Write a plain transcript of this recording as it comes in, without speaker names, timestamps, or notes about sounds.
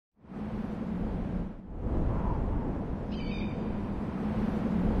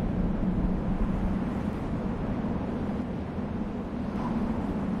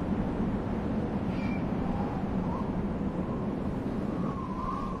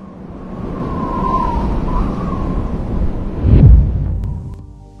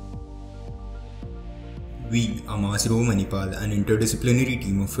as Rover Manipal, an interdisciplinary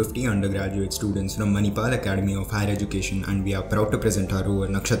team of 50 undergraduate students from Manipal Academy of Higher Education, and we are proud to present our rover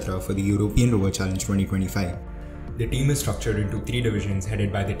Nakshatra for the European Rover Challenge 2025. The team is structured into 3 divisions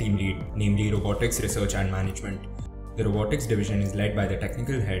headed by the team lead, namely Robotics, Research and Management. The Robotics division is led by the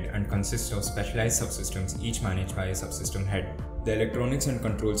technical head and consists of specialized subsystems, each managed by a subsystem head. The Electronics and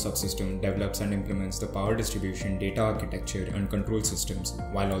Control subsystem develops and implements the power distribution, data architecture and control systems,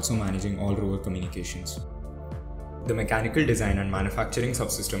 while also managing all rover communications. The Mechanical Design and Manufacturing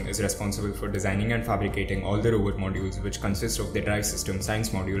subsystem is responsible for designing and fabricating all the rover modules, which consist of the drive system, science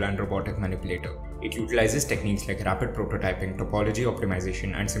module and robotic manipulator. It utilizes techniques like rapid prototyping, topology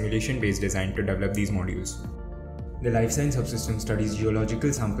optimization and simulation-based design to develop these modules. The Life Science subsystem studies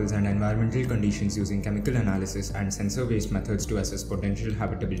geological samples and environmental conditions using chemical analysis and sensor-based methods to assess potential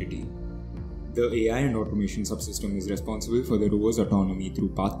habitability. The AI and Automation subsystem is responsible for the rover's autonomy through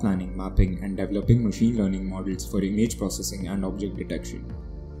path planning, mapping, and developing machine learning models for image processing and object detection.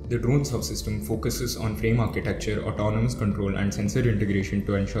 The Drone subsystem focuses on frame architecture, autonomous control, and sensor integration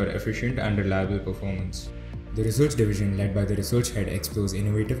to ensure efficient and reliable performance. The Research division, led by the research head, explores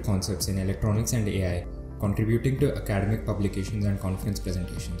innovative concepts in electronics and AI, contributing to academic publications and conference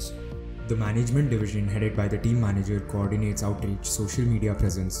presentations. The Management division, headed by the team manager, coordinates outreach, social media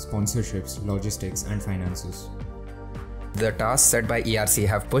presence, sponsorships, logistics, and finances. The tasks set by ERC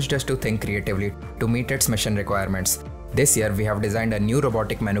have pushed us to think creatively to meet its mission requirements. This year, we have designed a new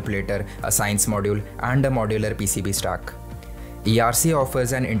robotic manipulator, a science module, and a modular PCB stack. ERC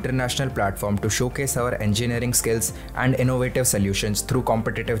offers an international platform to showcase our engineering skills and innovative solutions through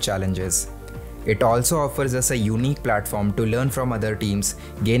competitive challenges. It also offers us a unique platform to learn from other teams,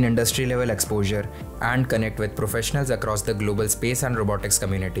 gain industry-level exposure, and connect with professionals across the global space and robotics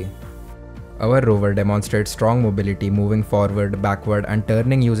community. Our rover demonstrates strong mobility, moving forward, backward, and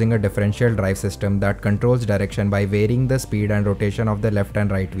turning using a differential drive system that controls direction by varying the speed and rotation of the left and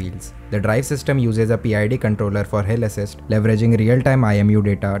right wheels. The drive system uses a PID controller for hill assist, leveraging real-time IMU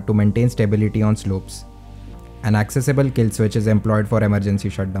data to maintain stability on slopes. An accessible kill switch is employed for emergency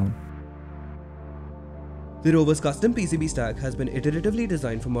shutdown. The rover's custom PCB stack has been iteratively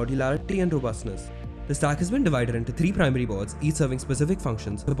designed for modularity and robustness. The stack has been divided into 3 primary boards, each serving specific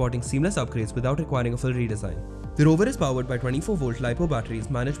functions, supporting seamless upgrades without requiring a full redesign. The rover is powered by 24-volt LiPo batteries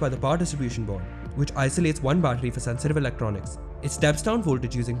managed by the power distribution board, which isolates one battery for sensitive electronics. It steps down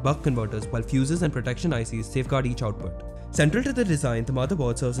voltage using buck converters, while fuses and protection ICs safeguard each output. Central to the design, the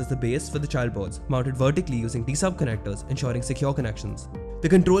motherboard serves as the base for the child boards, mounted vertically using D-sub connectors, ensuring secure connections. The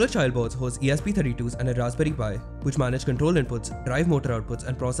controller child boards host ESP32s and a Raspberry Pi, which manage control inputs, drive motor outputs,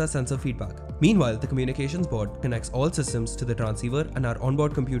 and process sensor feedback. Meanwhile, the communications board connects all systems to the transceiver and our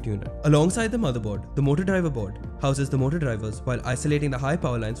onboard compute unit. Alongside the motherboard, the motor driver board houses the motor drivers while isolating the high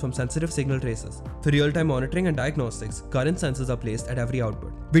power lines from sensitive signal traces. For real-time monitoring and diagnostics, current sensors are placed at every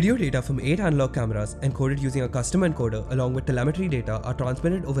output. Video data from 8 analog cameras encoded using a custom encoder along with telemetry data are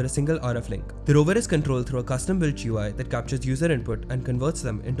transmitted over a single RF link. The rover is controlled through a custom-built UI that captures user input and converts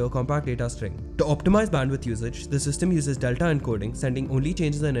them into a compact data string. To optimize bandwidth usage, the system uses delta encoding, sending only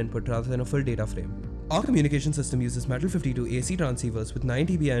changes in input rather than a full data frame. Our communication system uses Metal 52 AC transceivers with 9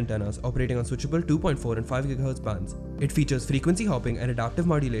 dBi antennas operating on switchable 2.4 and 5 GHz bands. It features frequency hopping and adaptive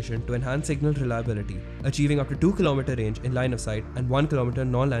modulation to enhance signal reliability, achieving up to 2 km range in line of sight and 1 km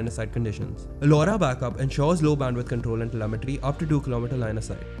non-line of sight conditions. A LoRa backup ensures low bandwidth control and telemetry up to 2 km line of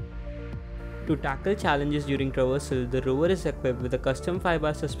sight. To tackle challenges during traversal, the rover is equipped with a custom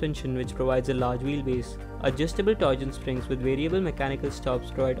 5-bar suspension which provides a large wheelbase. Adjustable torsion springs with variable mechanical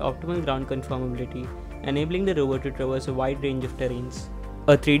stops provide optimal ground conformability, enabling the rover to traverse a wide range of terrains.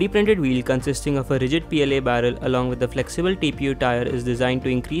 A 3D printed wheel consisting of a rigid PLA barrel along with a flexible TPU tire is designed to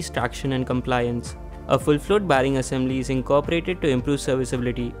increase traction and compliance. A full float bearing assembly is incorporated to improve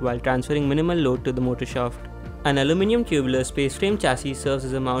serviceability while transferring minimal load to the motor shaft. An aluminum tubular space frame chassis serves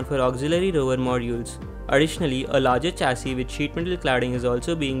as a mount for auxiliary rover modules. Additionally, a larger chassis with sheet metal cladding is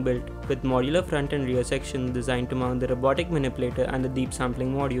also being built, with modular front and rear sections designed to mount the robotic manipulator and the deep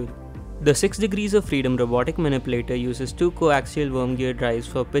sampling module. The 6 degrees of freedom robotic manipulator uses 2 coaxial worm gear drives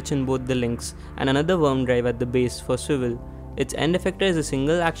for pitch in both the links and another worm drive at the base for swivel. Its end effector is a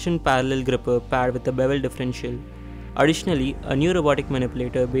single action parallel gripper paired with a bevel differential. Additionally, a new robotic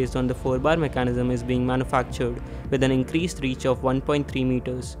manipulator based on the 4-bar mechanism is being manufactured with an increased reach of 1.3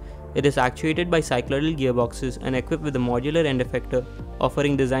 meters. It is actuated by cycloidal gearboxes and equipped with a modular end effector,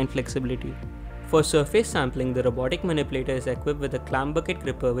 offering design flexibility. For surface sampling, the robotic manipulator is equipped with a clamp bucket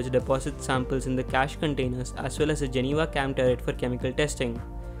gripper which deposits samples in the cache containers as well as a Geneva cam turret for chemical testing.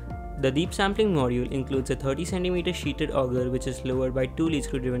 The deep sampling module includes a 30 cm sheeted auger which is lowered by 2 lead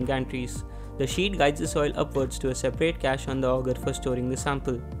screw driven gantries. The sheet guides the soil upwards to a separate cache on the auger for storing the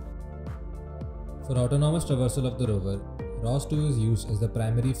sample. For autonomous traversal of the rover, ROS2 is used as the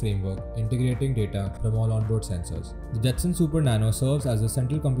primary framework, integrating data from all onboard sensors. The Jetson Super Nano serves as the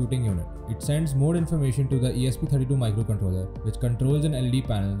central computing unit. It sends mode information to the ESP32 microcontroller, which controls an LED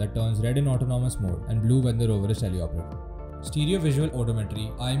panel that turns red in autonomous mode and blue when the rover is teleoperated. Stereo visual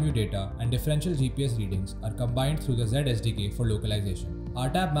odometry, IMU data, and differential GPS readings are combined through the Z SDK for localization.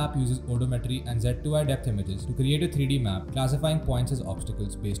 RTAB map uses odometry and Z2I depth images to create a 3D map classifying points as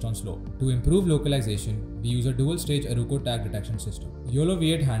obstacles based on slope. To improve localization, we use a dual-stage Aruco tag detection system. YOLO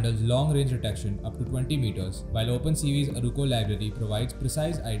V8 handles long-range detection up to 20 meters, while OpenCV's Aruco library provides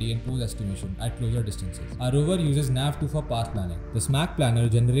precise ID and pose estimation at closer distances. Our rover uses nav2 for path planning. The SMAC planner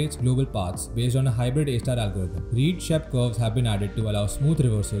generates global paths based on a hybrid A-star algorithm. Reed-Shep curves have been added to allow smooth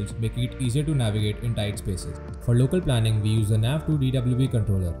reversals, making it easier to navigate in tight spaces. For local planning, we use the nav2 DWB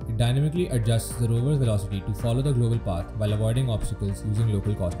controller. It dynamically adjusts the rover's velocity to follow the global path while avoiding obstacles using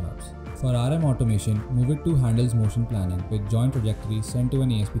local cost maps. For RM automation, MoveIt2 handles motion planning with joint trajectories sent to an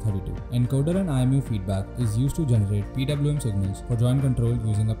ESP32. Encoder and IMU feedback is used to generate PWM signals for joint control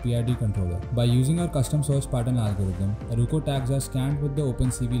using a PID controller. By using our custom source pattern algorithm, Aruco tags are scanned with the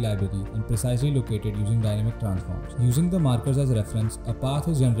OpenCV library and precisely located using dynamic transforms. Using the markers as reference, a path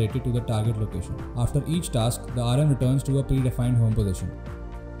is generated to the target location. After each task, the RM returns to a predefined home position.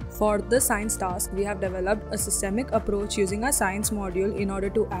 For the science task, we have developed a systemic approach using our science module in order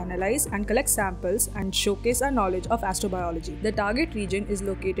to analyze and collect samples and showcase our knowledge of astrobiology. The target region is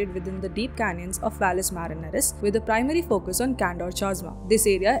located within the deep canyons of Valles Marineris with a primary focus on Candor Chasma. This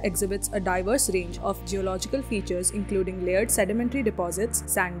area exhibits a diverse range of geological features including layered sedimentary deposits,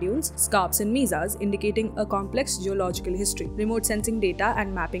 sand dunes, scarps and mesas, indicating a complex geological history. Remote sensing data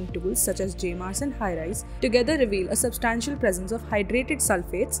and mapping tools such as JMARS and HiRISE together reveal a substantial presence of hydrated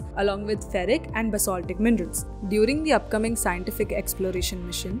sulfates along with ferric and basaltic minerals. During the upcoming scientific exploration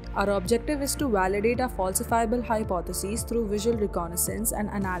mission, our objective is to validate our falsifiable hypotheses through visual reconnaissance and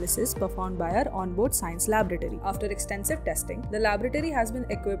analysis performed by our onboard science laboratory. After extensive testing, the laboratory has been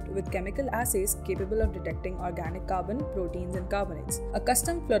equipped with chemical assays capable of detecting organic carbon, proteins and carbonates. A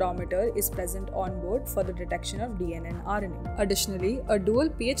custom fluorometer is present on board for the detection of DNA and RNA. Additionally, a dual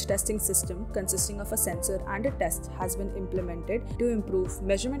pH testing system consisting of a sensor and a test has been implemented to improve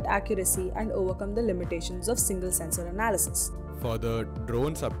measurement accuracy and overcome the limitations of single sensor analysis. For the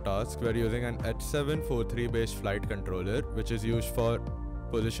drone subtask, we're using an H743 based flight controller, which is used for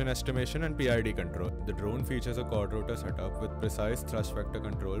position estimation and PID control. The drone features a quadrotor setup with precise thrust vector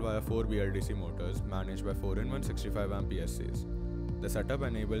control via 4 BLDC motors managed by 4-in-1 65 amp PSCs. The setup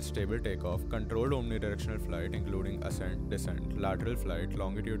enables stable takeoff, controlled omnidirectional flight including ascent, descent, lateral flight,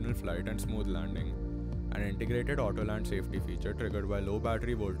 longitudinal flight and smooth landing. An integrated auto-land safety feature triggered by low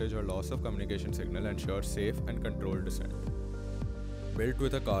battery voltage or loss of communication signal ensures safe and controlled descent. Built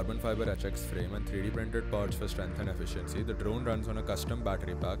with a carbon fiber HX frame and 3D printed parts for strength and efficiency, the drone runs on a custom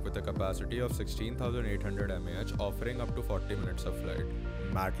battery pack with a capacity of 16,800 mAh, offering up to 40 minutes of flight.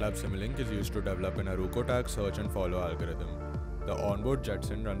 MATLAB Simulink is used to develop an Aruco tag search and follow algorithm. The onboard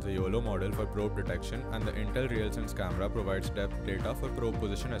Jetson runs a YOLO model for probe detection, and the Intel RealSense camera provides depth data for probe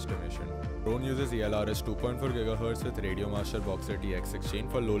position estimation. Drone uses ELRS 2.4 GHz with RadioMaster Boxer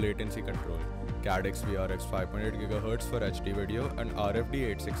TX16 for low latency control, CADX VRX 5.8 GHz for HD video, and RFD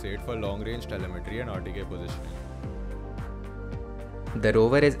 868 for long range telemetry and RTK positioning. The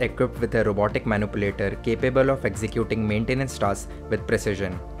rover is equipped with a robotic manipulator capable of executing maintenance tasks with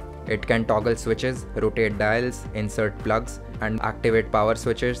precision. It can toggle switches, rotate dials, insert plugs, and activate power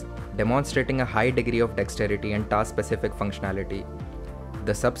switches, demonstrating a high degree of dexterity and task-specific functionality.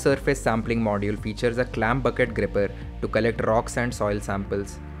 The subsurface sampling module features a clamp bucket gripper to collect rocks and soil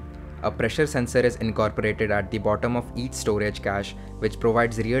samples. A pressure sensor is incorporated at the bottom of each storage cache, which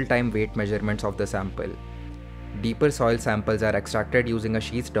provides real-time weight measurements of the sample. Deeper soil samples are extracted using a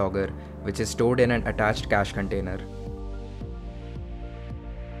sheath dogger, which is stored in an attached cache container.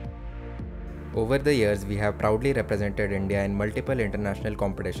 Over the years, we have proudly represented India in multiple international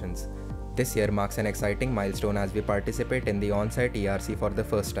competitions. This year marks an exciting milestone as we participate in the on-site ERC for the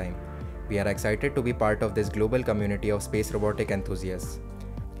first time. We are excited to be part of this global community of space robotic enthusiasts.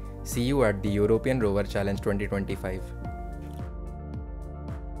 See you at the European Rover Challenge 2025.